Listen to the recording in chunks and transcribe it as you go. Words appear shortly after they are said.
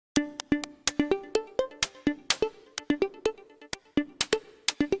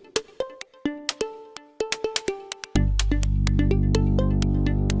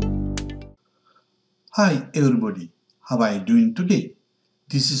Hi everybody, how are you doing today?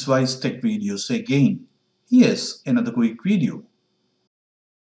 This is Wise Tech Videos again. Yes, another quick video.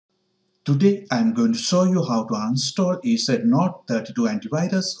 Today I am going to show you how to install ESET NOD32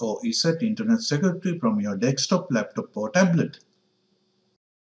 Antivirus or ESET Internet Security from your desktop, laptop or tablet.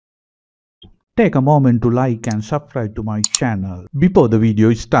 Take a moment to like and subscribe to my channel before the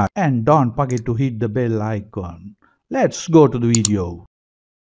video starts, and don't forget to hit the bell icon. Let's go to the video.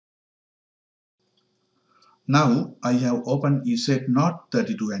 Now I have opened ESET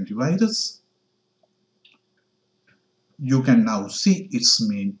NOD32 Antivirus. You can now see its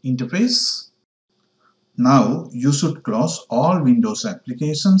main interface. Now you should close all Windows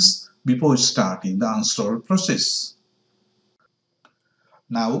applications before starting the install process.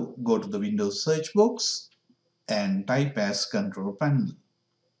 Now go to the Windows search box and type as Control Panel.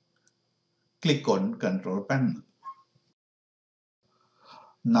 Click on Control Panel.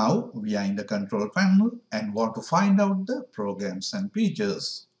 Now we are in the Control Panel and want to find out the programs and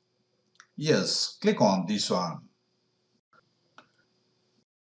features. Yes, click on this one.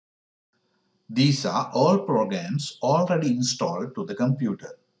 These are all programs already installed to the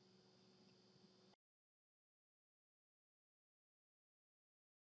computer.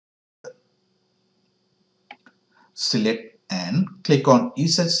 Select and click on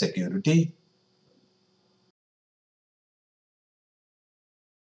ESET Security.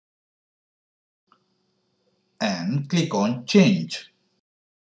 And click on Change.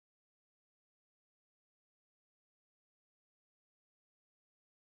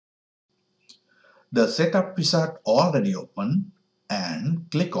 The setup wizard already open and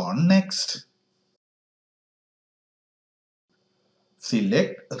click on Next.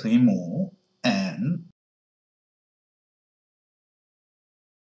 Select Remove and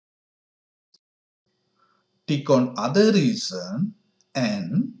tick on Other Reason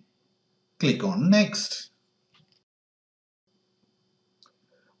and click on Next.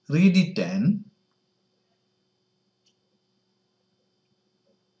 Read it and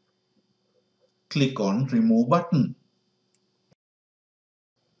click on Remove button.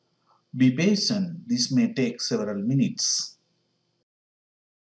 Be patient, this may take several minutes.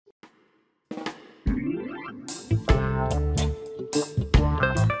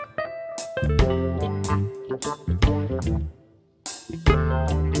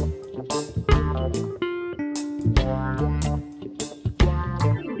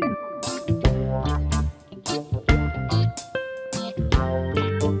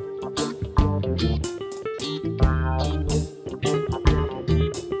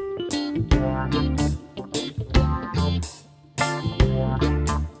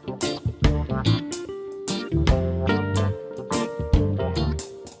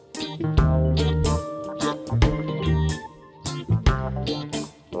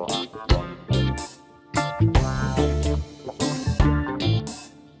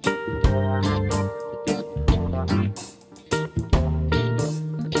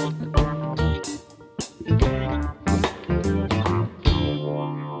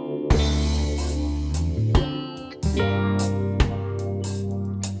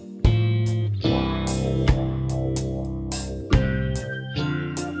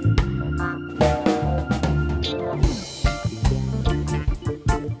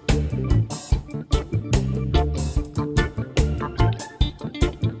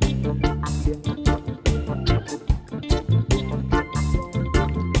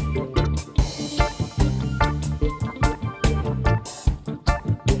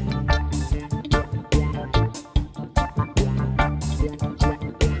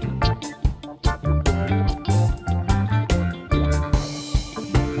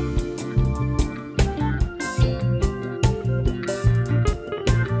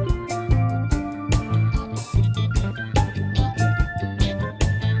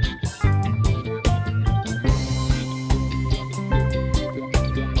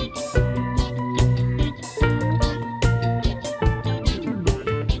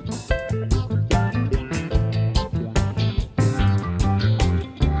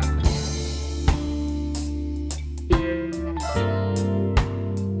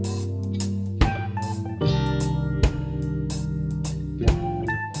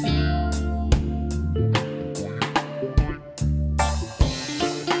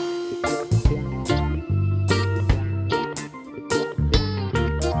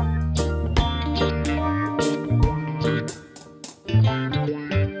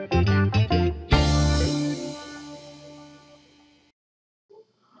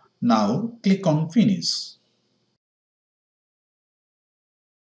 Now click on Finish.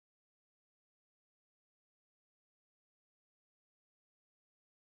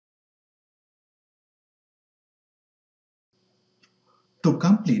 To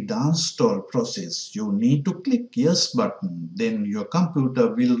complete the uninstall process, you need to click Yes button, then your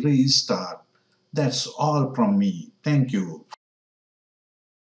computer will restart. That's all from me. Thank you.